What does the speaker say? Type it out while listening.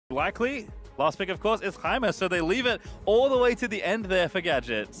Likely, last pick, of course, is Jaime, so they leave it all the way to the end there for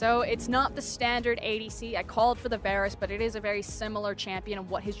Gadget. So it's not the standard ADC. I called for the Varus, but it is a very similar champion and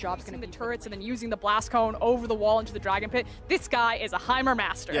what his job is going to be. The turrets and then using the blast cone over the wall into the dragon pit. This guy is a Heimer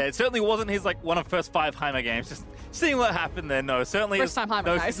master. Yeah, it certainly wasn't his one of first 5 Heimer games. Just seeing what happened there. No, certainly first time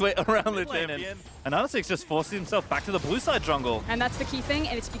Heimer, guys. Way around the champion. And Anasix just forcing himself back to the blue side jungle. And that's the key thing,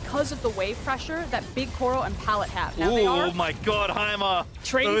 and it's because of the wave pressure that Big Koro and Pallet have. Now oh my god, Heimer.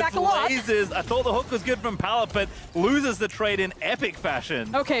 Trading back a lot. Lasers. I thought the hook was good from Pallet, but loses the trade in epic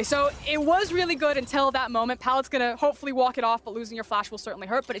fashion. Okay, so it was really good until that moment. Pallet's gonna hopefully walk it off, but losing your flash will certainly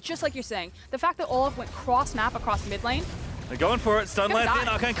hurt. But it's just like you're saying, the fact that Olaf went cross-map across mid lane. They're going for it. Stun left in.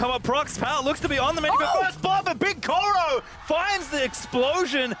 Arcane come up. Prox. Pallet looks to be on the menu. But first blood, but Big Koro finds the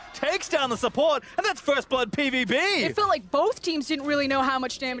explosion, takes down the support, and that's first blood PVB. It felt like both teams didn't really know how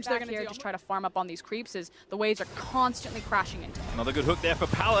much damage they're going to do. Just try to farm up on these creeps as the waves are constantly crashing into them. Another good hook there for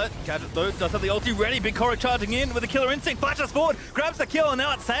Pallet. Gadget, though, does have the ulti ready. Big Koro charging in with a killer instinct. Flashes forward, grabs the kill, and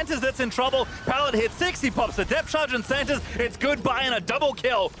now it's Santas that's in trouble. Pallet hits 60, pops the depth charge, and Santas, it's goodbye and a double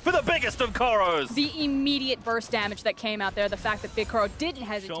kill for the biggest of Koros. The immediate burst damage that came out there, the fact that Big Koro didn't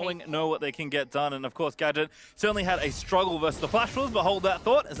hesitate. Showing what they can get done, and of course Gadget certainly had a struggle versus the Flash Rules, but hold that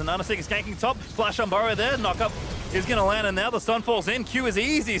thought as Anasix is ganking top. Flash on Burrow there, knock up is going to land, and now the stun falls in. Q is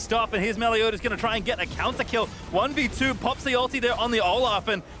easy stop, and here's Meliodas going to try and get a counter kill. 1v2, pops the ulti there on the Olaf,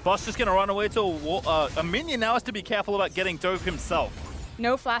 and Boss just going to run away to a minion. Now has to be careful about getting dove himself.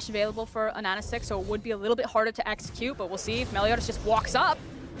 No flash available for Anasix, so it would be a little bit harder to execute, but we'll see if Meliodas just walks up.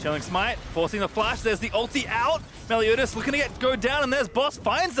 Chilling Smite, forcing the flash. There's the ulti out. Meliodas looking to go down, and there's Boss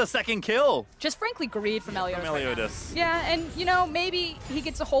finds the second kill. Just frankly greed for Meliodas. Meliodas. Right yeah, and you know, maybe he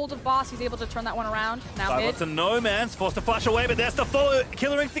gets a hold of Boss. He's able to turn that one around. Now mid. To no man's forced to flash away, but there's the follow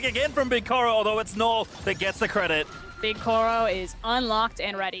killer instinct again from Big Koro, although it's Null that gets the credit. Big Koro is unlocked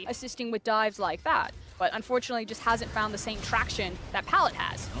and ready, assisting with dives like that, but unfortunately just hasn't found the same traction that Pallet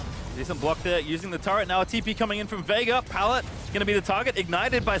has. Decent block there, using the turret. Now a TP coming in from Vega. Pallet going to be the target.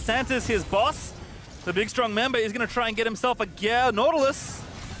 Ignited by Santas, his boss. The big strong member is going to try and get himself a gear. Nautilus,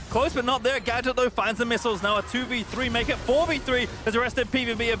 close but not there. Gadget, though, finds the missiles. Now a 2v3, make it 4v3 as the rest of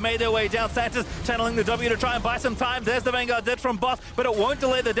PVB have made their way down. Santas channeling the W to try and buy some time. There's the Vanguard dead from Boss, but it won't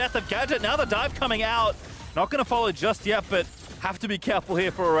delay the death of Gadget. Now the dive coming out. Not going to follow just yet, but have to be careful here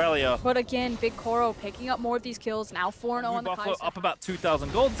for Aurelia. But again, Big Koro picking up more of these kills, now 4-0 on the Kaiser. Up about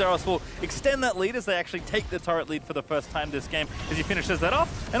 2,000 gold. Zeros will extend that lead as they actually take the turret lead for the first time this game as he finishes that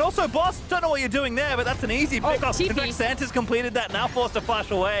off. And also, Boss, don't know what you're doing there, but that's an easy pick off. In fact, Santa's completed that, now forced to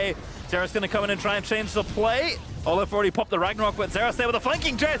flash away. Zeros going to come in and try and change the play. Olaf already popped the Ragnarok, but Zeros there with a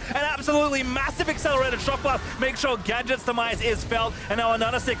flanking jet, an absolutely massive accelerated shock blast. Make sure Gadget's demise is felt, and now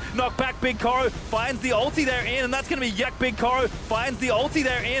Anasix knock back Big Koro, finds the ulti there in, and that's going to be yet Big Koro, finds the ulti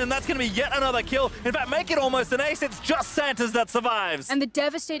there in, and that's going to be yet another kill. In fact, make it almost an ace, it's just Santas that survives. And the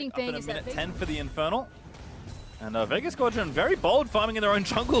devastating thing is that minute 10 for the Infernal. And Vega Squadron very bold farming in their own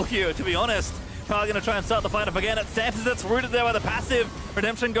jungle here, to be honest. Carl going to try and start the fight up again. It's Santas that's rooted there by the passive.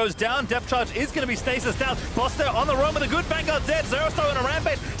 Redemption goes down. Depth charge is going to be stasis down. Boss there on the run with a good Vanguard Zed. Zerosto in a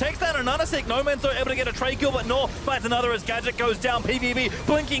rampage. Takes down Anasix. No Man's able to get a trade kill, but Nor finds another as Gadget goes down. PVB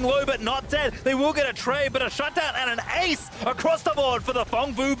blinking low, but not dead. They will get a trade, but a shutdown and an ace across the board for the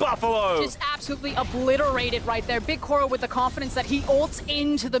Phong Vu Buffalo. Just absolutely obliterated right there. Big Koro with the confidence that he ults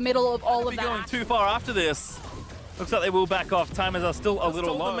into the middle of all of that. Going too far after this. Looks like they will back off. Timers are still a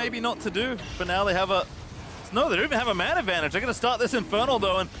little low. Maybe not to do. For now, they have a... No, they don't even have a man advantage. They're going to start this Infernal,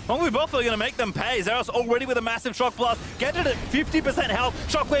 though, and Phong Vu Buffalo are going to make them pay. Zeros already with a massive Shock Blast. Gadget at 50% health.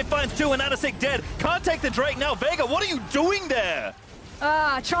 Shockwave finds 2, and Anasix dead. Can't take the Drake now. Vega, what are you doing there?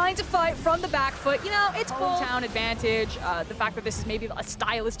 Trying to fight from the back foot. You know, it's hometown advantage. The fact that this is maybe a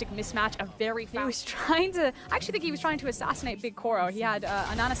stylistic mismatch, a very fast... He was trying to... I actually think he was trying to assassinate Big Koro. He had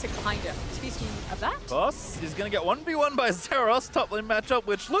Anasix behind him. Speaking of that... Boss is going to get 1v1 by Zeros. Top lane matchup,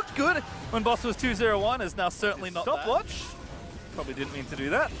 which looked good when Boss was 2-0-1, is now certainly not Stopwatch. Probably didn't mean to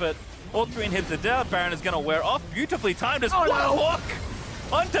do that, but all 3 inhibs are down. Baron is going to wear off. Beautifully timed as walk!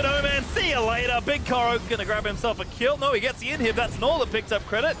 Onto No Man, see you later. Big Koro gonna grab himself a kill. No, he gets the inhib. That's Null that picks up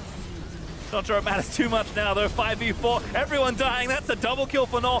credit. Not sure it matters too much now though. 5v4, everyone dying. That's a double kill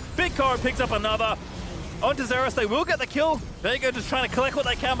for Null. Big Koro picks up another. Onto Zeros, they will get the kill. Vega just trying to collect what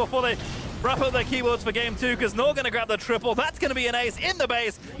they can before they wrap up their keywords for game 2, because Null gonna grab the triple. That's gonna be an ace in the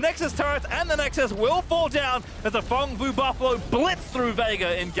base. Nexus turrets and the Nexus will fall down as the Phong Vu Buffalo blitz through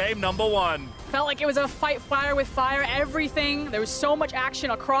Vega in game number 1. Felt like it was a fight fire with fire, everything. There was so much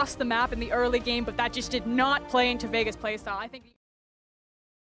action across the map in the early game, but that just did not play into Vega's playstyle. I think